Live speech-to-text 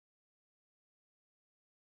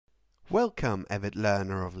Welcome, avid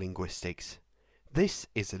learner of linguistics. This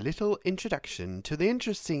is a little introduction to the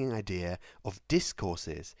interesting idea of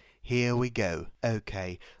discourses. Here we go.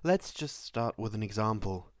 Okay, let's just start with an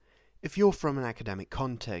example. If you're from an academic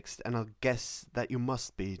context, and I'll guess that you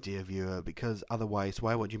must be, dear viewer, because otherwise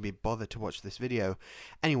why would you be bothered to watch this video?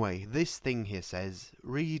 Anyway, this thing here says,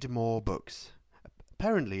 read more books.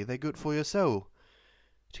 Apparently they're good for your soul.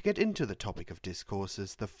 To get into the topic of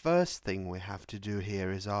discourses, the first thing we have to do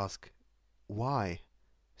here is ask, why?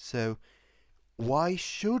 So, why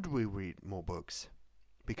should we read more books?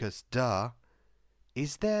 Because duh,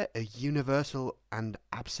 is there a universal and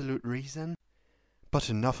absolute reason? But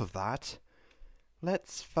enough of that.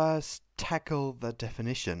 Let's first tackle the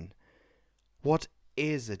definition. What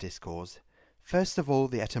is a discourse? First of all,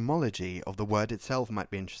 the etymology of the word itself might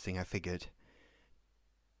be interesting, I figured.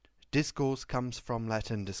 Discourse comes from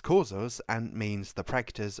Latin discursus and means the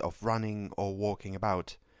practice of running or walking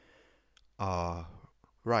about.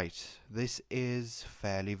 Right, this is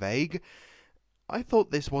fairly vague. I thought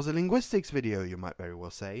this was a linguistics video, you might very well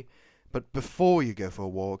say. But before you go for a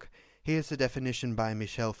walk, here's a definition by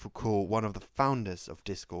Michel Foucault, one of the founders of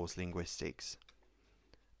discourse linguistics.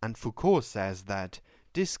 And Foucault says that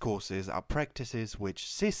discourses are practices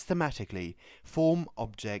which systematically form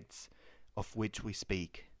objects of which we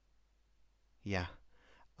speak. Yeah.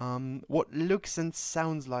 What looks and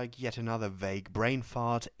sounds like yet another vague brain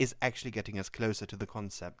fart is actually getting us closer to the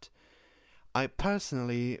concept. I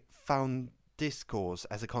personally found discourse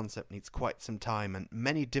as a concept needs quite some time and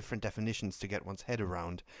many different definitions to get one's head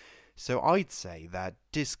around. So I'd say that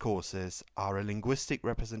discourses are a linguistic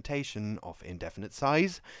representation of indefinite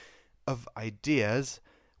size, of ideas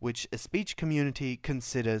which a speech community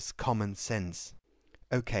considers common sense.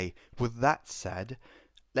 Okay, with that said,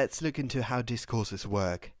 let's look into how discourses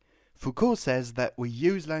work. Foucault says that we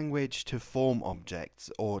use language to form objects,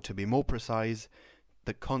 or to be more precise,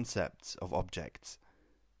 the concepts of objects.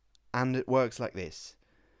 And it works like this.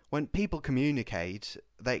 When people communicate,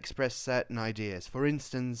 they express certain ideas, for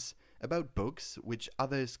instance, about books, which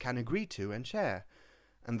others can agree to and share.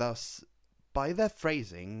 And thus, by their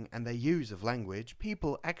phrasing and their use of language,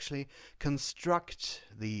 people actually construct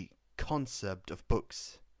the concept of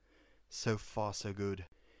books. So far, so good.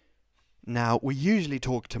 Now, we usually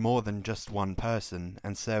talk to more than just one person,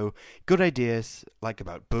 and so good ideas, like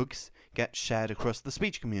about books, get shared across the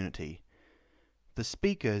speech community. The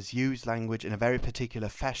speakers use language in a very particular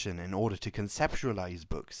fashion in order to conceptualize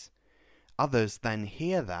books. Others then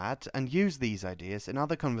hear that and use these ideas in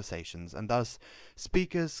other conversations, and thus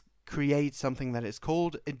speakers create something that is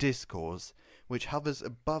called a discourse, which hovers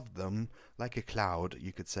above them like a cloud,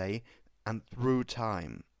 you could say, and through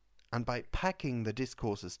time. And by packing the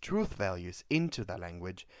discourse's truth values into their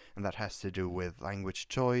language, and that has to do with language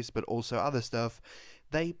choice, but also other stuff,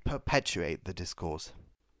 they perpetuate the discourse.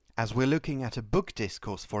 As we're looking at a book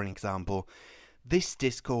discourse, for an example, this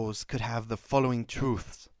discourse could have the following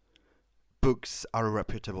truths. Books are a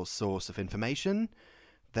reputable source of information.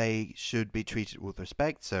 They should be treated with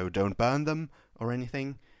respect, so don't burn them or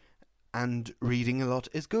anything. And reading a lot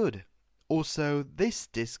is good. Also, this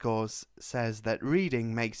discourse says that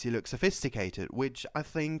reading makes you look sophisticated, which I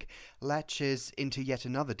think latches into yet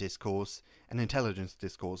another discourse, an intelligence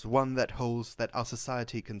discourse, one that holds that our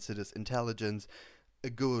society considers intelligence a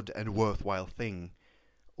good and worthwhile thing.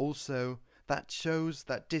 Also, that shows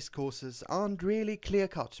that discourses aren't really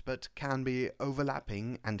clear-cut, but can be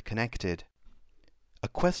overlapping and connected. A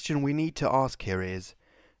question we need to ask here is,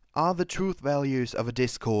 are the truth values of a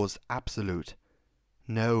discourse absolute?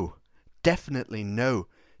 No. Definitely no.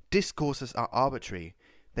 Discourses are arbitrary.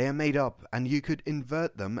 They are made up, and you could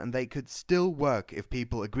invert them and they could still work if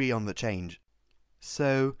people agree on the change.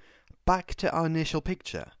 So, back to our initial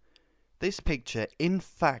picture. This picture in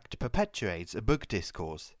fact perpetuates a book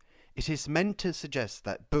discourse. It is meant to suggest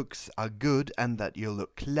that books are good and that you'll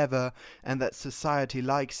look clever and that society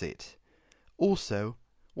likes it. Also,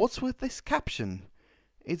 what's with this caption?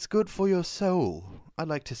 It's good for your soul. I'd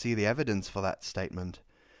like to see the evidence for that statement.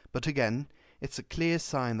 But again, it's a clear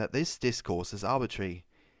sign that this discourse is arbitrary.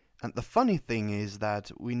 And the funny thing is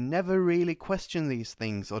that we never really question these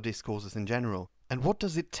things or discourses in general. And what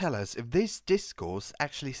does it tell us if this discourse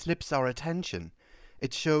actually slips our attention?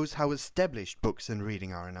 It shows how established books and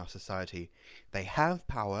reading are in our society. They have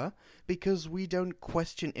power because we don't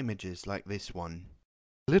question images like this one.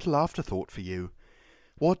 A little afterthought for you.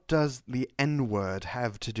 What does the N-word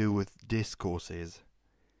have to do with discourses?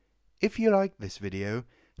 If you like this video,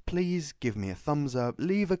 please give me a thumbs up,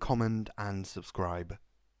 leave a comment and subscribe.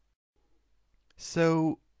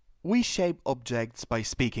 So, we shape objects by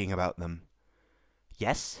speaking about them.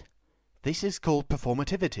 Yes, this is called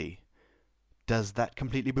performativity. Does that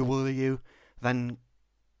completely bewilder you? Then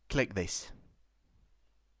click this.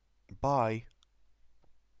 Bye.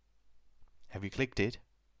 Have you clicked it?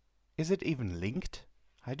 Is it even linked?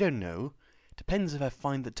 I don't know. Depends if I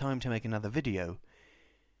find the time to make another video.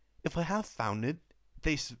 If I have found it,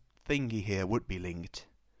 this thingy here would be linked.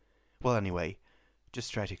 Well, anyway,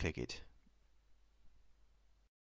 just try to click it.